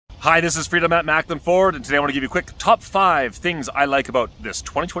Hi, this is Freedom at Macklin Ford, and today I want to give you a quick top 5 things I like about this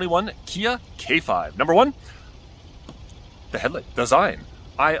 2021 Kia K5. Number 1, the headlight design.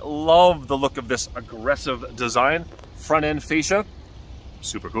 I love the look of this aggressive design. Front end fascia,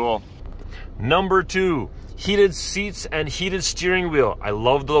 super cool. Number 2, heated seats and heated steering wheel. I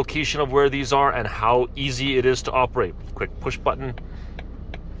love the location of where these are and how easy it is to operate. Quick push button,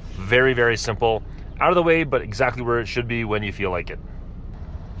 very, very simple. Out of the way, but exactly where it should be when you feel like it.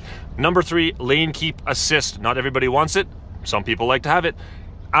 Number 3, lane keep assist. Not everybody wants it. Some people like to have it.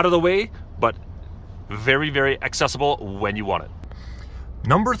 Out of the way, but very, very accessible when you want it.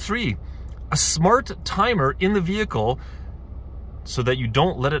 Number 3, a smart timer in the vehicle so that you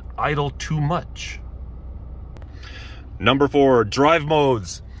don't let it idle too much. Number 4, drive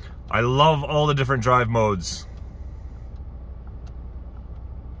modes. I love all the different drive modes.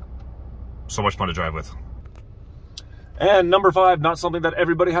 So much fun to drive with. And number 5, not something that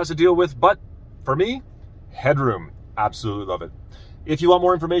everybody has to deal with, but for me, headroom. Absolutely love it. If you want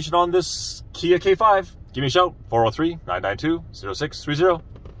more information on this Kia K5, give me a shout, 403-992-0630.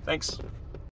 Thanks.